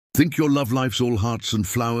Think your love life's all hearts and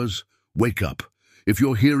flowers? Wake up. If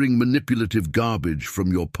you're hearing manipulative garbage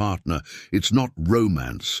from your partner, it's not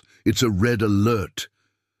romance, it's a red alert.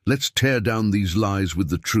 Let's tear down these lies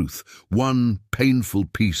with the truth, one painful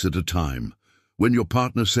piece at a time. When your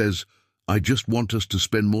partner says, "I just want us to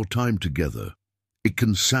spend more time together," it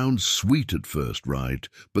can sound sweet at first, right?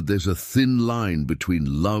 But there's a thin line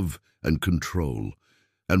between love and control.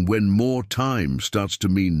 And when more time starts to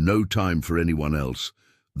mean no time for anyone else,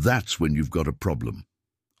 that's when you've got a problem.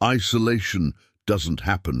 Isolation doesn't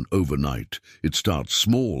happen overnight. It starts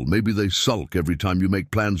small. Maybe they sulk every time you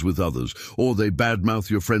make plans with others, or they badmouth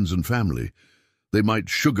your friends and family. They might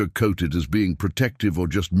sugarcoat it as being protective or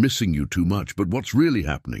just missing you too much, but what's really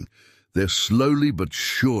happening? They're slowly but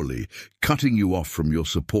surely cutting you off from your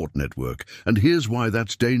support network, and here's why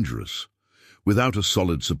that's dangerous. Without a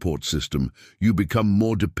solid support system, you become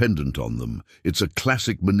more dependent on them. It's a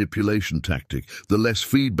classic manipulation tactic. The less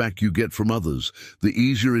feedback you get from others, the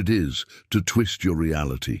easier it is to twist your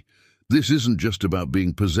reality. This isn't just about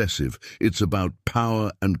being possessive, it's about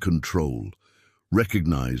power and control.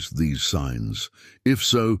 Recognize these signs. If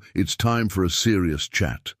so, it's time for a serious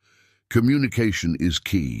chat. Communication is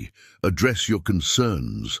key. Address your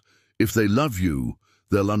concerns. If they love you,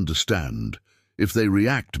 they'll understand. If they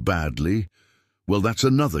react badly, well, that's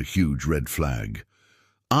another huge red flag.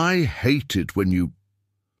 I hate it when you...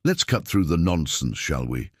 Let's cut through the nonsense, shall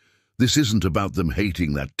we? This isn't about them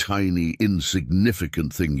hating that tiny,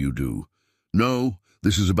 insignificant thing you do. No,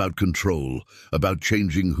 this is about control, about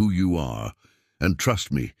changing who you are. And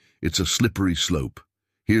trust me, it's a slippery slope.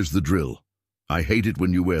 Here's the drill. I hate it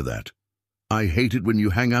when you wear that. I hate it when you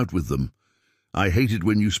hang out with them. I hate it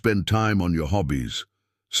when you spend time on your hobbies.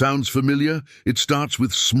 Sounds familiar? It starts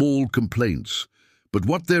with small complaints. But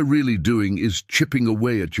what they're really doing is chipping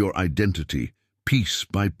away at your identity, piece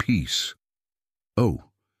by piece. Oh,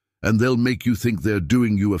 and they'll make you think they're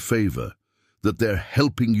doing you a favor, that they're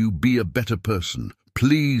helping you be a better person.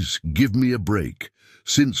 Please give me a break.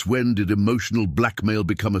 Since when did emotional blackmail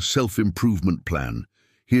become a self-improvement plan?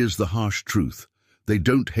 Here's the harsh truth. They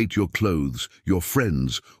don't hate your clothes, your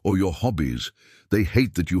friends, or your hobbies. They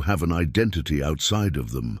hate that you have an identity outside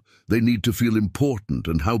of them. They need to feel important,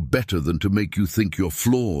 and how better than to make you think you're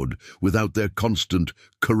flawed without their constant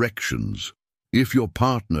corrections. If your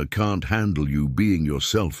partner can't handle you being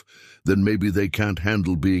yourself, then maybe they can't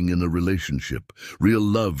handle being in a relationship. Real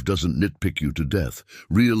love doesn't nitpick you to death.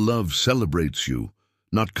 Real love celebrates you,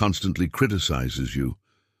 not constantly criticizes you.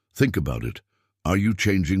 Think about it. Are you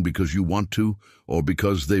changing because you want to, or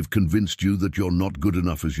because they've convinced you that you're not good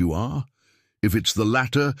enough as you are? If it's the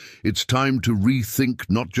latter, it's time to rethink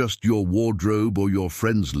not just your wardrobe or your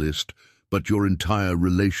friends list, but your entire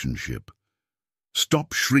relationship.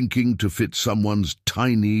 Stop shrinking to fit someone's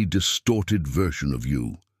tiny, distorted version of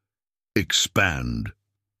you. Expand.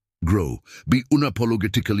 Grow. Be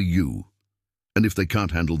unapologetically you. And if they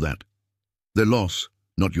can't handle that, their loss,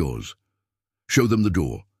 not yours. Show them the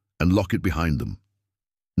door and lock it behind them.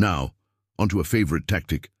 Now, onto a favorite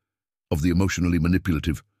tactic of the emotionally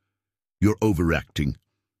manipulative. You're overacting.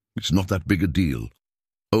 It's not that big a deal.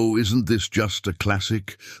 Oh, isn't this just a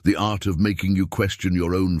classic? The art of making you question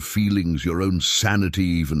your own feelings, your own sanity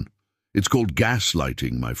even. It's called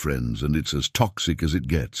gaslighting, my friends, and it's as toxic as it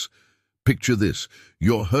gets. Picture this.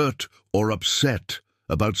 You're hurt or upset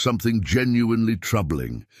about something genuinely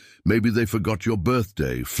troubling. Maybe they forgot your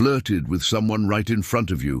birthday, flirted with someone right in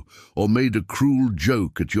front of you, or made a cruel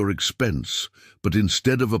joke at your expense. But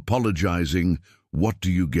instead of apologizing, what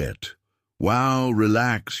do you get? Wow,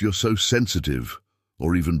 relax, you're so sensitive.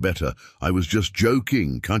 Or even better, I was just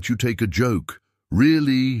joking, can't you take a joke?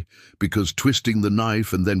 Really? Because twisting the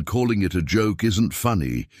knife and then calling it a joke isn't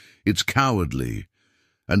funny. It's cowardly.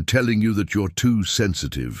 And telling you that you're too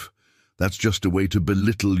sensitive. That's just a way to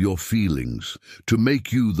belittle your feelings, to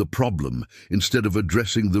make you the problem instead of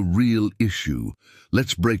addressing the real issue.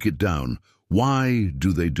 Let's break it down. Why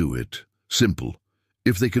do they do it? Simple.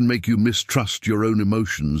 If they can make you mistrust your own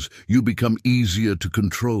emotions, you become easier to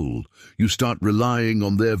control. You start relying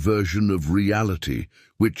on their version of reality,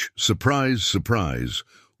 which, surprise, surprise,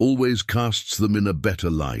 always casts them in a better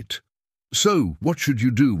light. So, what should you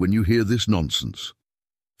do when you hear this nonsense?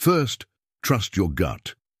 First, trust your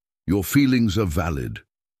gut. Your feelings are valid.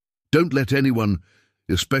 Don't let anyone,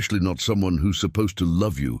 especially not someone who's supposed to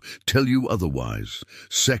love you, tell you otherwise.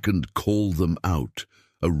 Second, call them out.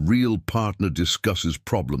 A real partner discusses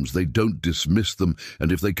problems, they don't dismiss them,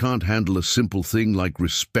 and if they can't handle a simple thing like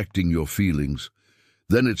respecting your feelings,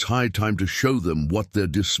 then it's high time to show them what they're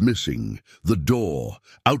dismissing. The door,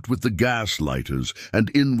 out with the gaslighters,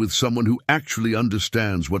 and in with someone who actually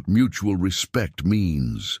understands what mutual respect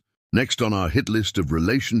means. Next on our hit list of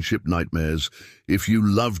relationship nightmares, if you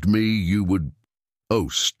loved me, you would... Oh,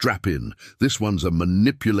 strap in. This one's a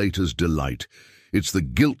manipulator's delight. It's the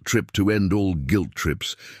guilt trip to end all guilt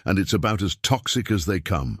trips, and it's about as toxic as they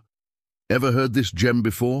come. Ever heard this gem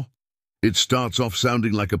before? It starts off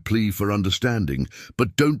sounding like a plea for understanding,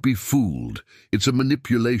 but don't be fooled. It's a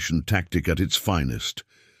manipulation tactic at its finest.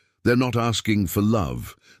 They're not asking for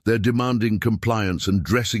love. They're demanding compliance and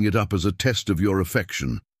dressing it up as a test of your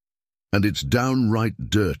affection. And it's downright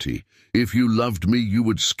dirty. If you loved me, you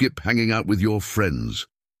would skip hanging out with your friends.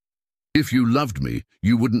 If you loved me,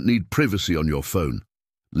 you wouldn't need privacy on your phone.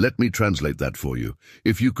 Let me translate that for you.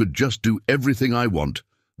 If you could just do everything I want,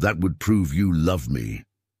 that would prove you love me.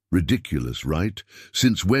 Ridiculous, right?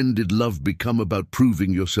 Since when did love become about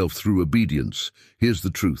proving yourself through obedience? Here's the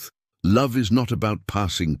truth. Love is not about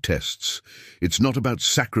passing tests. It's not about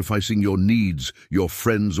sacrificing your needs, your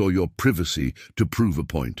friends, or your privacy to prove a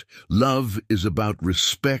point. Love is about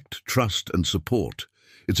respect, trust, and support.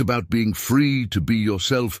 It's about being free to be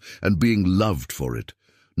yourself and being loved for it,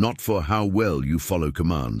 not for how well you follow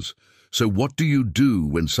commands. So what do you do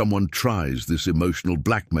when someone tries this emotional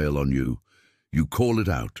blackmail on you? You call it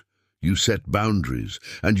out. You set boundaries,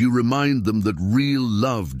 and you remind them that real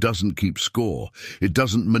love doesn't keep score. It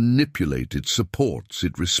doesn't manipulate, it supports,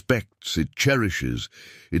 it respects, it cherishes.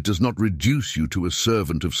 It does not reduce you to a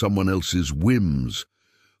servant of someone else's whims.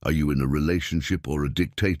 Are you in a relationship or a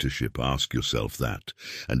dictatorship? Ask yourself that.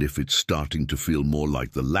 And if it's starting to feel more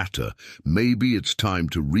like the latter, maybe it's time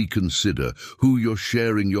to reconsider who you're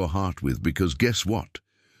sharing your heart with, because guess what?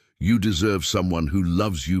 You deserve someone who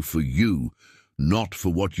loves you for you, not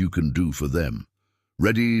for what you can do for them.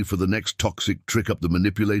 Ready for the next toxic trick up the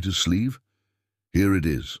manipulator's sleeve? Here it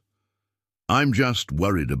is. I'm just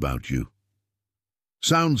worried about you.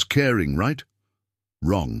 Sounds caring, right?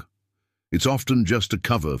 Wrong. It's often just a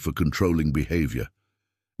cover for controlling behavior.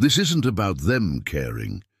 This isn't about them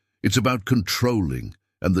caring. It's about controlling.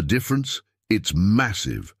 And the difference? It's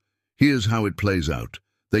massive. Here's how it plays out.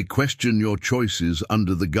 They question your choices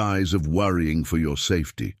under the guise of worrying for your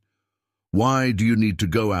safety. Why do you need to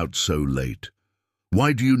go out so late?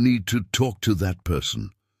 Why do you need to talk to that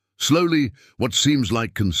person? Slowly, what seems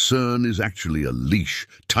like concern is actually a leash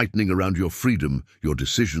tightening around your freedom, your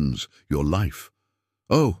decisions, your life.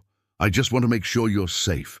 Oh, I just want to make sure you're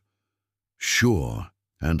safe. Sure,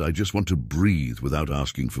 and I just want to breathe without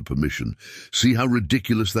asking for permission. See how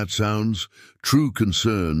ridiculous that sounds? True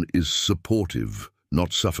concern is supportive,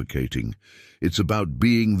 not suffocating. It's about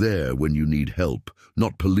being there when you need help,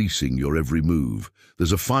 not policing your every move.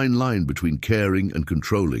 There's a fine line between caring and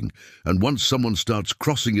controlling, and once someone starts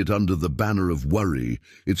crossing it under the banner of worry,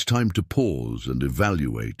 it's time to pause and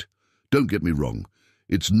evaluate. Don't get me wrong,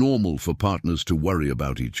 it's normal for partners to worry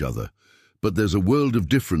about each other, but there's a world of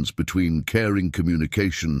difference between caring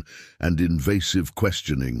communication and invasive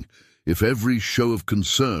questioning. If every show of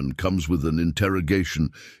concern comes with an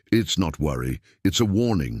interrogation, it's not worry, it's a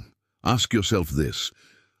warning. Ask yourself this: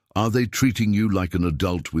 are they treating you like an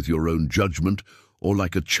adult with your own judgment, or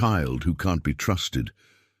like a child who can't be trusted?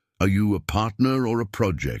 Are you a partner or a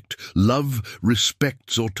project? Love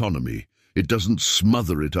respects autonomy. It doesn't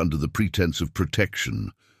smother it under the pretense of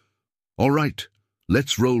protection. All right,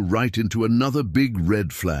 let's roll right into another big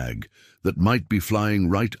red flag that might be flying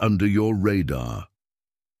right under your radar.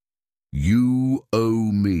 You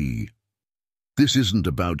owe me. This isn't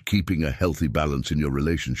about keeping a healthy balance in your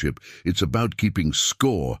relationship. It's about keeping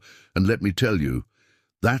score. And let me tell you,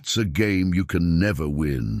 that's a game you can never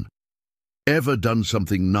win. Ever done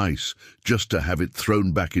something nice just to have it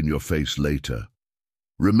thrown back in your face later?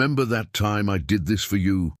 Remember that time I did this for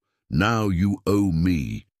you? Now you owe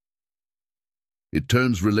me. It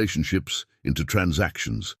turns relationships into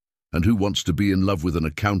transactions. And who wants to be in love with an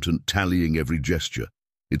accountant tallying every gesture?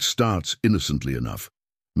 It starts innocently enough.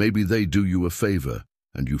 Maybe they do you a favor,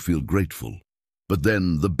 and you feel grateful. But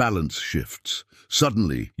then the balance shifts.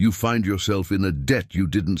 Suddenly, you find yourself in a debt you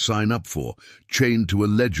didn't sign up for, chained to a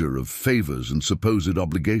ledger of favors and supposed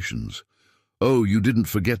obligations. Oh, you didn't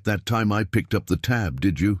forget that time I picked up the tab,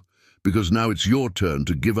 did you? Because now it's your turn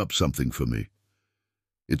to give up something for me.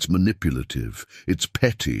 It's manipulative, it's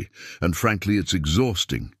petty, and frankly, it's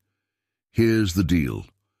exhausting. Here's the deal.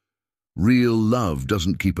 Real love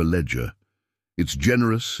doesn't keep a ledger. It's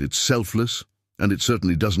generous, it's selfless, and it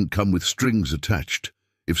certainly doesn't come with strings attached.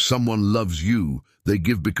 If someone loves you, they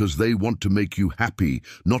give because they want to make you happy,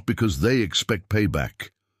 not because they expect payback.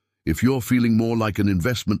 If you're feeling more like an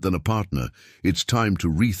investment than a partner, it's time to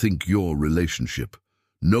rethink your relationship.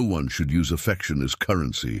 No one should use affection as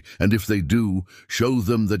currency, and if they do, show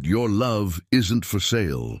them that your love isn't for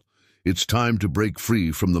sale. It's time to break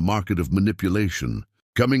free from the market of manipulation.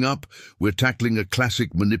 Coming up, we're tackling a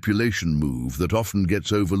classic manipulation move that often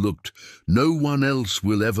gets overlooked. No one else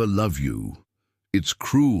will ever love you. It's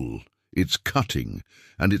cruel, it's cutting,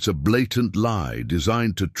 and it's a blatant lie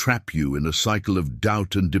designed to trap you in a cycle of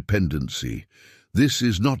doubt and dependency. This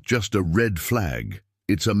is not just a red flag.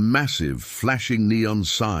 It's a massive, flashing neon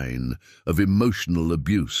sign of emotional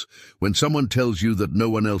abuse. When someone tells you that no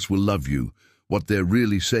one else will love you, what they're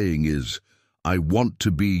really saying is, "I want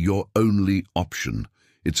to be your only option."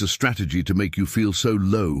 It's a strategy to make you feel so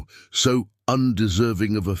low, so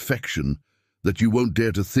undeserving of affection, that you won't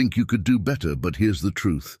dare to think you could do better. But here's the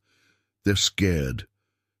truth. They're scared.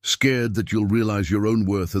 Scared that you'll realize your own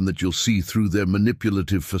worth and that you'll see through their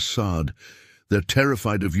manipulative facade. They're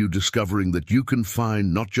terrified of you discovering that you can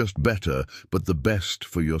find not just better, but the best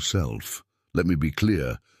for yourself. Let me be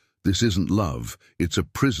clear. This isn't love. It's a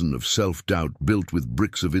prison of self-doubt built with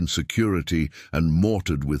bricks of insecurity and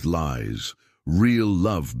mortared with lies. Real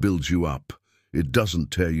love builds you up. It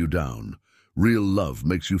doesn't tear you down. Real love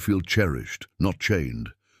makes you feel cherished, not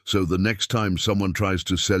chained. So the next time someone tries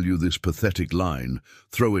to sell you this pathetic line,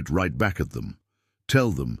 throw it right back at them.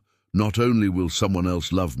 Tell them, not only will someone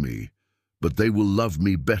else love me, but they will love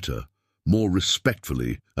me better, more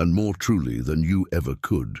respectfully, and more truly than you ever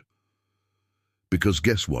could. Because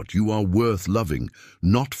guess what? You are worth loving,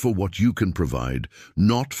 not for what you can provide,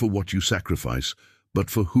 not for what you sacrifice, but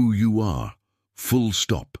for who you are. Full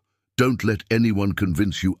stop. Don't let anyone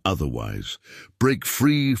convince you otherwise. Break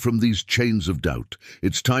free from these chains of doubt.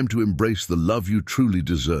 It's time to embrace the love you truly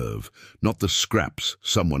deserve, not the scraps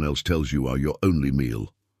someone else tells you are your only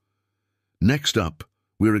meal. Next up,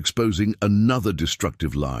 we're exposing another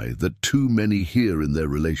destructive lie that too many hear in their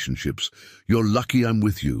relationships. "You're lucky I'm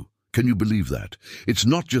with you." Can you believe that? It's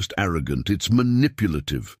not just arrogant, it's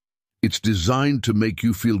manipulative. It's designed to make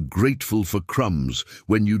you feel grateful for crumbs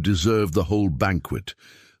when you deserve the whole banquet.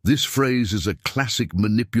 This phrase is a classic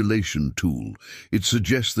manipulation tool. It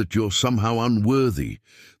suggests that you're somehow unworthy,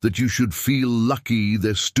 that you should feel lucky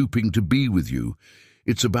they're stooping to be with you.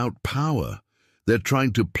 It's about power. They're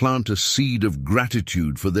trying to plant a seed of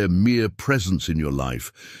gratitude for their mere presence in your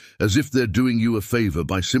life, as if they're doing you a favor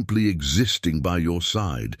by simply existing by your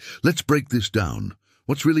side. Let's break this down.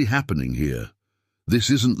 What's really happening here? This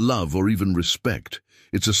isn't love or even respect.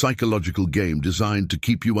 It's a psychological game designed to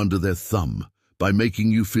keep you under their thumb. By making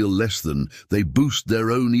you feel less than, they boost their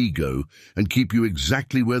own ego and keep you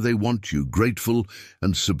exactly where they want you, grateful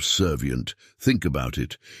and subservient. Think about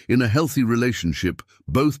it. In a healthy relationship,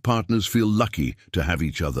 both partners feel lucky to have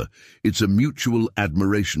each other. It's a mutual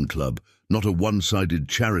admiration club, not a one-sided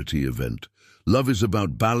charity event. Love is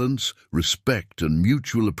about balance, respect, and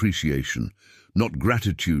mutual appreciation, not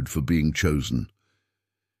gratitude for being chosen.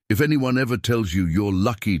 If anyone ever tells you you're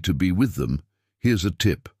lucky to be with them, here's a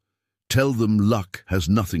tip. Tell them luck has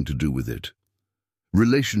nothing to do with it.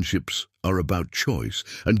 Relationships are about choice,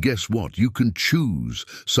 and guess what? You can choose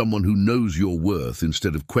someone who knows your worth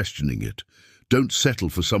instead of questioning it. Don't settle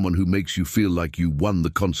for someone who makes you feel like you won the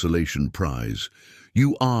consolation prize.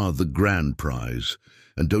 You are the grand prize,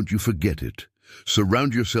 and don't you forget it.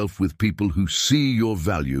 Surround yourself with people who see your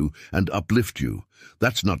value and uplift you.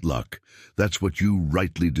 That's not luck. That's what you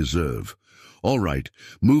rightly deserve. All right,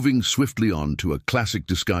 moving swiftly on to a classic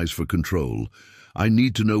disguise for control. I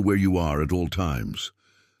need to know where you are at all times.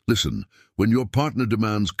 Listen, when your partner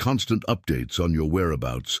demands constant updates on your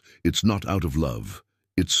whereabouts, it's not out of love,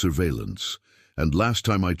 it's surveillance. And last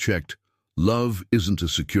time I checked, love isn't a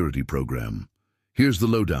security program. Here's the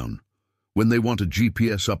lowdown. When they want a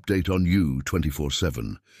GPS update on you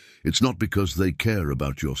 24/7, it's not because they care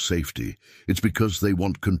about your safety, it's because they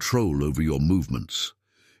want control over your movements.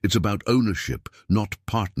 It's about ownership, not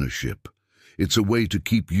partnership. It's a way to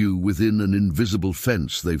keep you within an invisible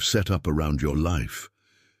fence they've set up around your life.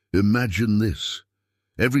 Imagine this.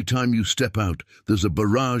 Every time you step out, there's a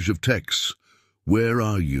barrage of texts. Where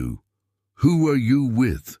are you? Who are you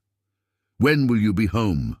with? When will you be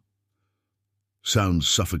home? Sounds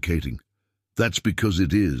suffocating. That's because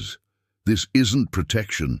it is. This isn't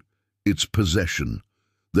protection, it's possession.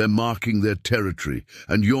 They're marking their territory,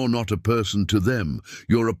 and you're not a person to them.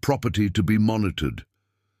 You're a property to be monitored.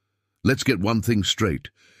 Let's get one thing straight.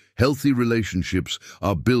 Healthy relationships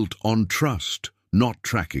are built on trust, not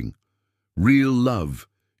tracking. Real love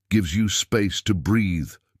gives you space to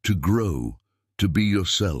breathe, to grow, to be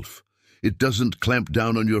yourself. It doesn't clamp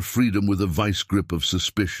down on your freedom with a vice grip of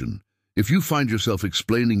suspicion. If you find yourself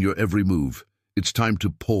explaining your every move, it's time to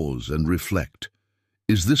pause and reflect.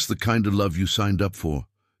 Is this the kind of love you signed up for?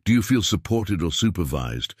 Do you feel supported or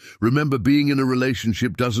supervised? Remember, being in a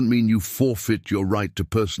relationship doesn't mean you forfeit your right to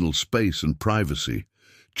personal space and privacy.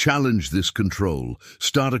 Challenge this control.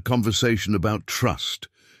 Start a conversation about trust.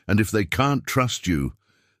 And if they can't trust you,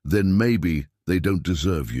 then maybe they don't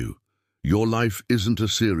deserve you. Your life isn't a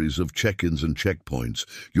series of check-ins and checkpoints.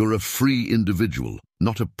 You're a free individual,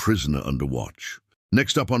 not a prisoner under watch.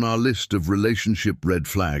 Next up on our list of relationship red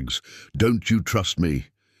flags, don't you trust me?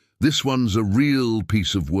 This one's a real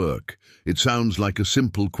piece of work. It sounds like a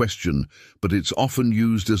simple question, but it's often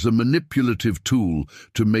used as a manipulative tool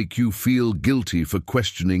to make you feel guilty for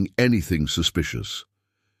questioning anything suspicious.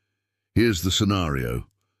 Here's the scenario.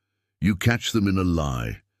 You catch them in a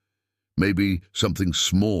lie. Maybe something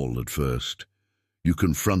small at first. You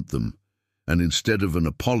confront them, and instead of an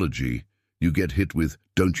apology, you get hit with,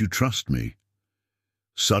 "Don't you trust me?"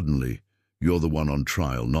 Suddenly, you're the one on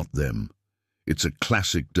trial, not them. It's a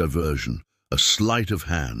classic diversion, a sleight of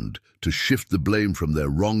hand to shift the blame from their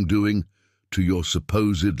wrongdoing to your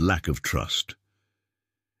supposed lack of trust.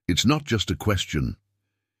 It's not just a question,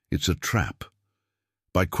 it's a trap.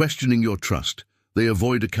 By questioning your trust, they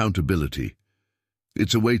avoid accountability.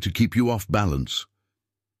 It's a way to keep you off balance.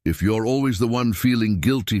 If you're always the one feeling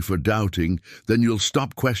guilty for doubting, then you'll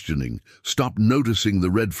stop questioning, stop noticing the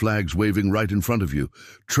red flags waving right in front of you.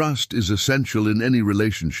 Trust is essential in any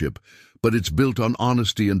relationship, but it's built on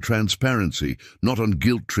honesty and transparency, not on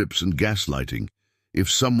guilt trips and gaslighting. If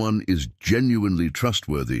someone is genuinely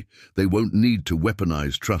trustworthy, they won't need to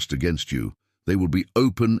weaponize trust against you. They will be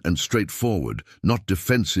open and straightforward, not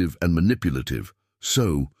defensive and manipulative.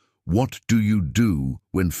 So, what do you do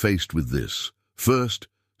when faced with this? First,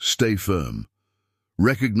 stay firm.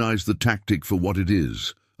 Recognize the tactic for what it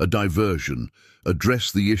is, a diversion.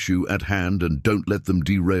 Address the issue at hand and don't let them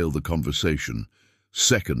derail the conversation.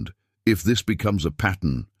 Second, if this becomes a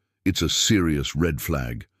pattern, it's a serious red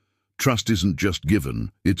flag. Trust isn't just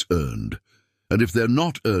given, it's earned. And if they're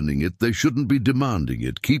not earning it, they shouldn't be demanding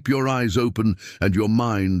it. Keep your eyes open and your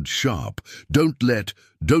mind sharp. Don't let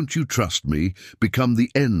 "don't you trust me" become the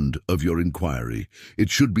end of your inquiry. It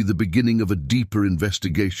should be the beginning of a deeper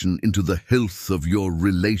investigation into the health of your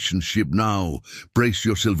relationship. Now, brace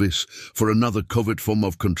yourselves for another covert form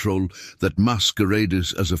of control that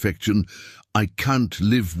masquerades as affection. "I can't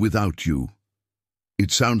live without you."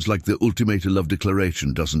 It sounds like the ultimate love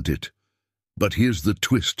declaration, doesn't it? But here's the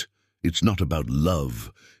twist. It's not about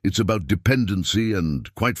love. It's about dependency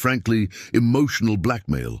and, quite frankly, emotional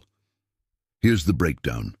blackmail. Here's the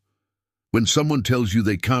breakdown. When someone tells you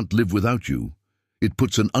they can't live without you, it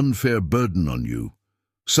puts an unfair burden on you.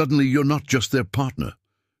 Suddenly, you're not just their partner.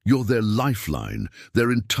 You're their lifeline,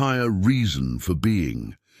 their entire reason for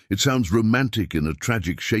being. It sounds romantic in a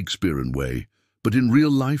tragic Shakespearean way, but in real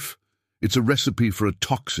life, it's a recipe for a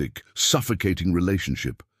toxic, suffocating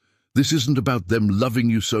relationship. This isn't about them loving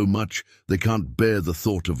you so much they can't bear the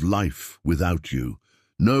thought of life without you.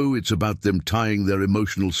 No, it's about them tying their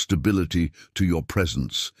emotional stability to your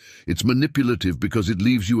presence. It's manipulative because it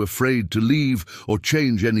leaves you afraid to leave or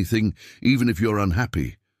change anything, even if you're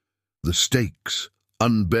unhappy. The stakes,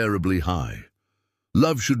 unbearably high.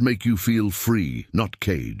 Love should make you feel free, not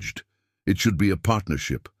caged. It should be a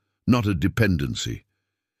partnership, not a dependency.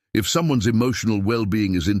 If someone's emotional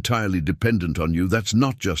well-being is entirely dependent on you, that's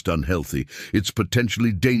not just unhealthy, it's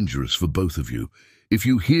potentially dangerous for both of you. If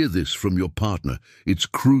you hear this from your partner, it's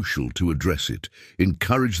crucial to address it.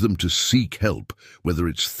 Encourage them to seek help, whether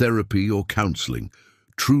it's therapy or counseling.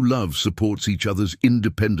 True love supports each other's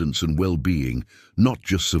independence and well-being, not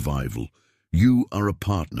just survival. You are a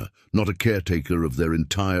partner, not a caretaker of their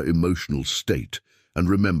entire emotional state. And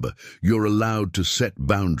remember, you're allowed to set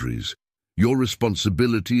boundaries. Your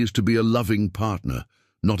responsibility is to be a loving partner,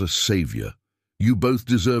 not a savior. You both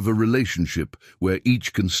deserve a relationship where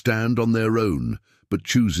each can stand on their own, but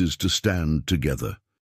chooses to stand together.